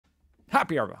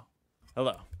Happy Arvo.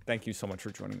 Hello. Thank you so much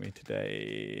for joining me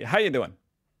today. How you doing?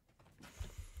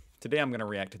 Today I'm going to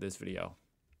react to this video.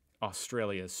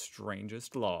 Australia's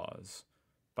Strangest Laws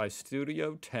by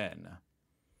Studio 10.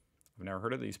 I've never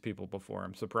heard of these people before.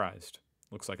 I'm surprised.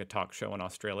 Looks like a talk show in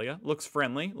Australia. Looks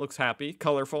friendly, looks happy,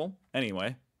 colorful.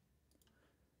 Anyway.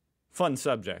 Fun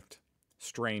subject.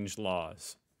 Strange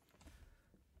laws.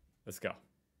 Let's go.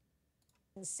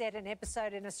 Set an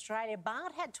episode in Australia.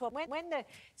 Bart had to when the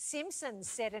Simpsons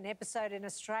set an episode in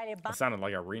Australia. That sounded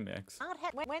like a remix. Bart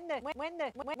had when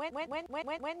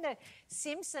the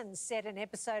Simpsons set an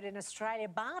episode in Australia.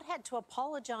 Bart had to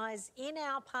apologise in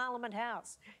our Parliament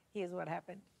House. Here's what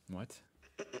happened. What?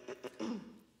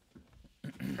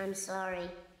 I'm sorry.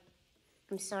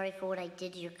 I'm sorry for what I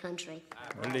did to your country.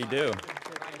 What did he do?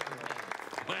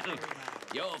 Well,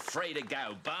 you're free to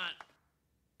go, Bart.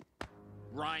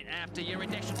 Right after your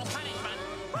additional punishment.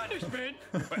 Punishment?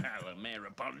 Well, a mere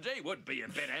apology would be a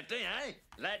bit empty, eh?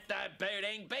 Let the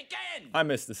booting begin! I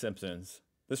miss The Simpsons.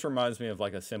 This reminds me of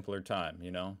like a simpler time,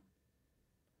 you know?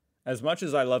 As much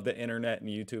as I love the internet and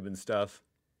YouTube and stuff,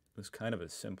 it was kind of a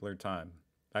simpler time.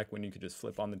 Back when you could just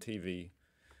flip on the TV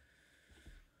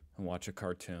and watch a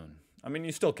cartoon. I mean,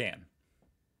 you still can.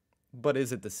 But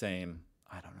is it the same?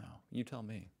 I don't know. You tell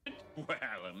me. Well,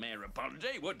 a mere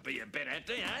apology would be a bit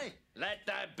empty, eh? Let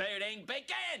the booting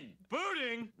begin!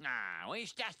 Booting? No,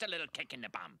 it's just a little kick in the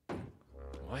bum.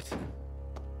 What?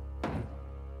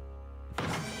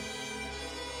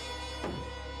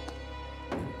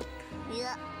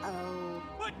 Uh-oh.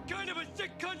 What kind of a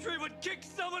sick country would kick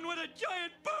someone with a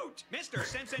giant boot? Mr.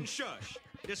 Simpson, shush.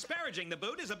 Disparaging the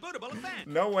boot is a bootable offense.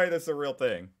 No way that's a real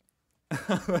thing.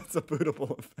 That's a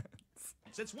bootable offense.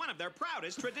 It's one of their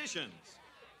proudest traditions.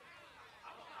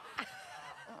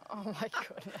 Oh my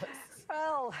goodness.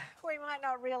 Well, we might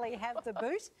not really have the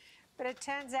boot, but it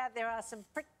turns out there are some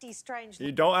pretty strange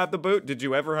You don't have the boot? Did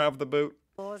you ever have the boot?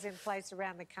 laws in place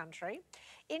around the country.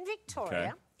 In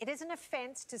Victoria, it is an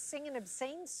offence to sing an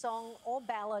obscene song or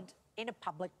ballad in a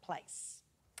public place.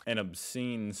 An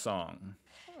obscene song.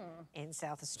 In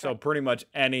South So Australia. pretty much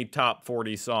any top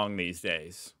 40 song these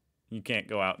days, you can't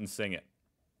go out and sing it.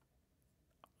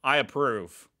 I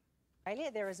approve.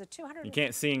 There is a 200. You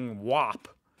can't sing WAP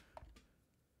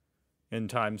in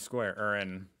Times Square or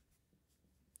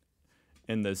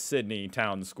in the Sydney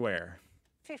town square.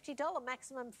 $50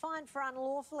 maximum fine for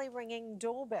unlawfully ringing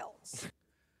doorbells.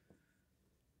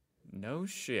 No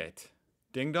shit.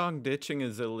 Ding dong ditching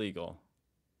is illegal.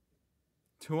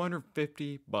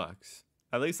 $250.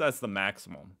 At least that's the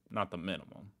maximum, not the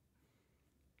minimum.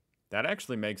 That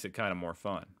actually makes it kind of more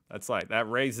fun. That's like, that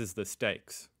raises the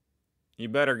stakes. You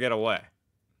better get away.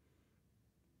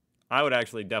 I would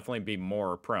actually definitely be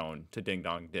more prone to ding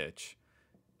dong ditch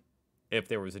if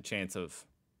there was a chance of,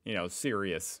 you know,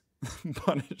 serious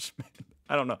punishment.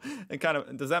 I don't know. It kind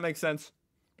of, does that make sense?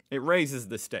 It raises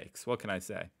the stakes. What can I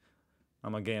say?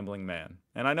 I'm a gambling man.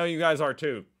 And I know you guys are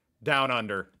too. Down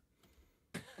under.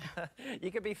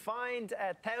 You could be fined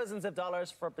thousands of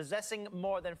dollars for possessing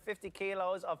more than 50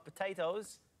 kilos of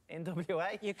potatoes in WA.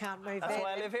 You can't move That's there.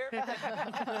 why I live here.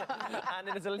 And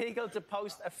it is illegal to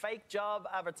post a fake job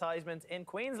advertisement in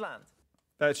Queensland.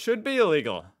 That should be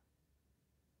illegal.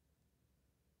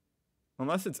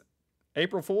 Unless it's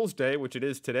April Fool's Day, which it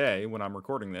is today when I'm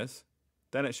recording this,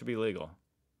 then it should be legal.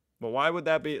 But why would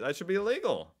that be? That should be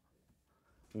illegal.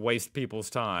 Waste people's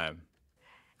time.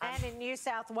 And in New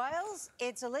South Wales,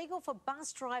 it's illegal for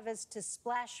bus drivers to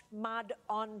splash mud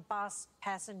on bus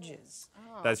passengers.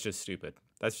 That's just stupid.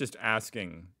 That's just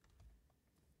asking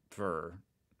for...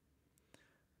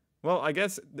 Well, I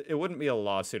guess it wouldn't be a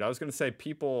lawsuit. I was going to say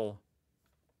people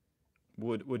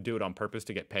would do it on purpose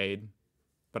to get paid.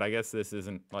 But I guess this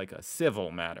isn't like a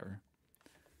civil matter.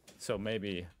 So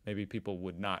maybe people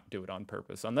would not do it on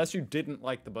purpose. Unless you didn't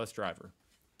like the bus driver.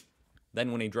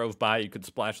 Then when he drove by, you could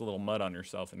splash a little mud on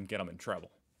yourself and get him in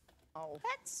trouble. Oh.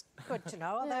 That's good to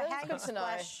know. Although that's how you good to know.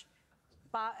 splash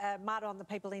mud on the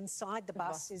people inside the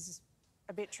bus is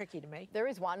a bit tricky to me. There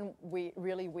is one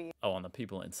really weird Oh, on the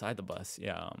people inside the bus.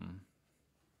 Yeah.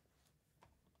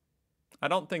 I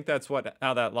don't think that's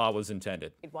how that law was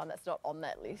intended. one that's not on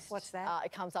that list. What's that?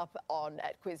 It comes up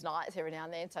at quiz nights every now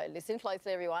and then, so listen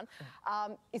closely, everyone.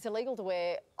 It's illegal to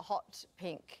wear hot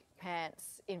pink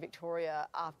pants in Victoria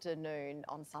afternoon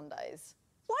on Sundays.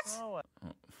 What? Oh,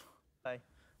 hey.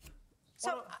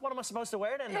 So What am I supposed to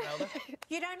wear then, Imelda?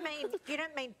 you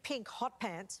don't mean pink hot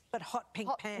pants, but hot pink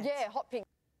pants. Yeah, hot pink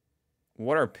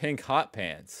What are pink hot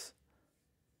pants?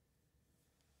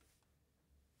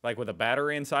 Like with a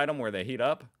battery inside them where they heat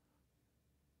up?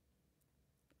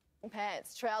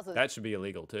 pants, trousers. That should be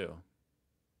illegal too.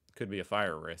 Could be a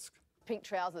fire risk. pink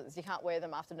trousers. You can't wear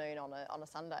them afternoon on a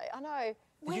Sunday. I know.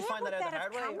 Did you find Where that would out the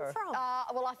hard way? have come Or?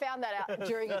 from? Well, I found that out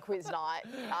during a quiz night.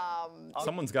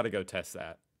 Someone's got to go test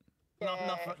that.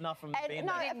 Not from And being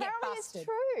no, there. Didn't get apparently it's busted.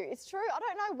 true. It's true. I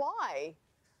don't know why.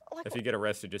 Like, If you get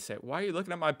arrested, just say, "Why are you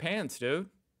looking at my pants, dude?"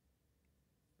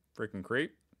 Freaking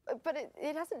creep. but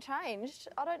it hasn't changed.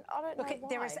 I don't Look, know why.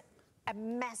 there is a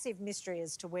massive mystery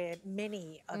as to where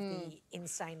many of the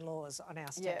insane laws on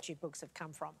our statute books have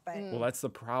come from. But Well, that's the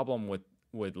problem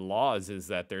with laws, is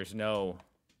that there's no,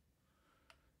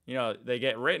 they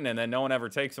get written and then no one ever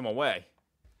takes them away.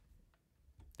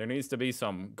 There needs to be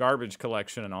some garbage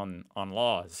collection on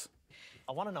laws.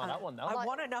 I want to know that one, though. I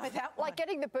want to know that one. Like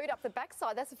getting the boot up the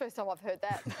backside. That's the first time I've heard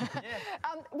that.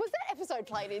 Was that episode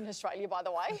played in Australia, by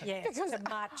the way? Yeah, Because it's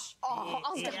much, I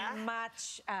was gonna-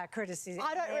 much criticism.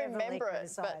 I don't heavily remember it,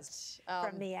 criticised, but,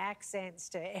 from the accents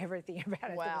to everything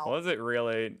about it. Wow. Was it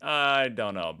really? I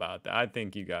don't know about that. I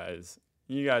think you guys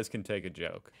can take a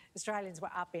joke. Australians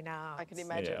were up in arms. I can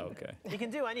imagine. Yeah, okay. You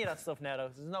can do any of that stuff now, though.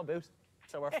 There's no boot.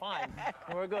 So we're fine.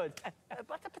 We're good.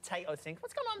 But the potato thing,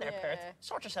 what's going on there, Perth? Yeah.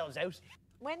 Sort yourselves out.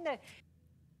 When the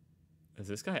Is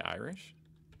this guy Irish?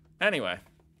 Anyway.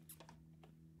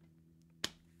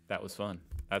 That was fun.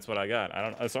 That's what I got.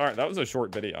 Sorry, that was a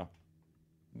short video.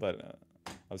 But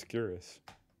I was curious.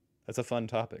 That's a fun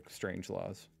topic, strange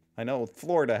laws. I know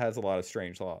Florida has a lot of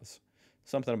strange laws.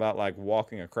 Something about like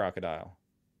walking a crocodile.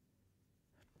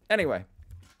 Anyway.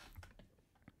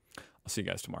 I'll see you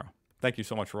guys tomorrow. Thank you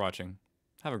so much for watching.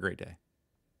 Have a great day.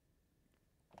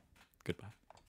 Goodbye.